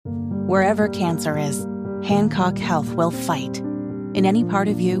Wherever cancer is, Hancock Health will fight. In any part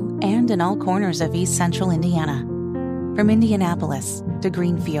of you and in all corners of East Central Indiana. From Indianapolis to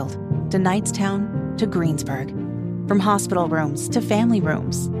Greenfield to Knightstown to Greensburg. From hospital rooms to family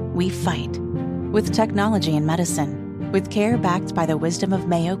rooms, we fight. With technology and medicine, with care backed by the wisdom of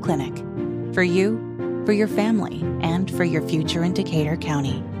Mayo Clinic. For you, for your family, and for your future in Decatur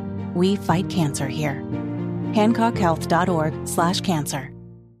County. We fight cancer here. HancockHealth.org/cancer.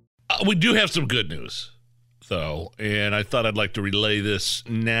 We do have some good news, though, and I thought I'd like to relay this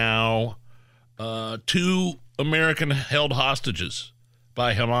now. 2 American-held hostages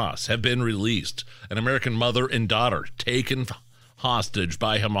by Hamas have been released. An American mother and daughter taken hostage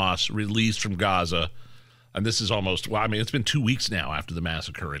by Hamas, released from Gaza. And this is almost, it's been 2 weeks now after the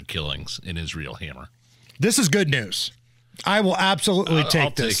massacre and killings in Israel, Hammer. This is good news. I will absolutely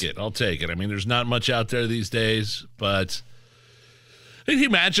take this. I'll take it. I mean, there's not much out there these days, but can you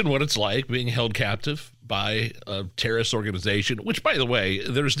imagine what it's like being held captive by a terrorist organization? Which, by the way,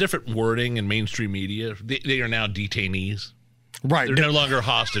 there's different wording in mainstream media. They are now detainees. Right. They're no longer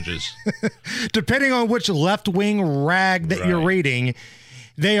hostages. Depending on which left-wing rag that you're reading,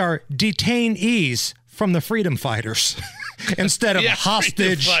 they are detainees from the freedom fighters instead of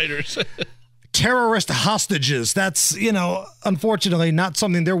hostage fighters. Terrorist hostages. That's, unfortunately not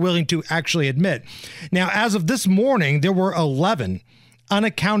something they're willing to actually admit. Now, as of this morning, there were 11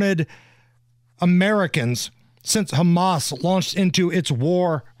 unaccounted Americans since Hamas launched into its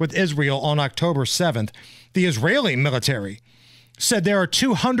war with Israel on October 7th. The Israeli military said there are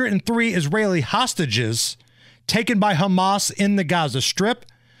 203 Israeli hostages taken by Hamas in the Gaza Strip.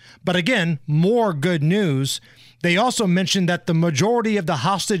 But again, more good news. They also mentioned that the majority of the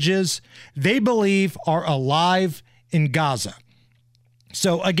hostages they believe are alive in Gaza.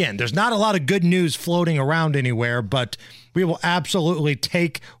 So again, there's not a lot of good news floating around anywhere, but we will absolutely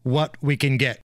take what we can get.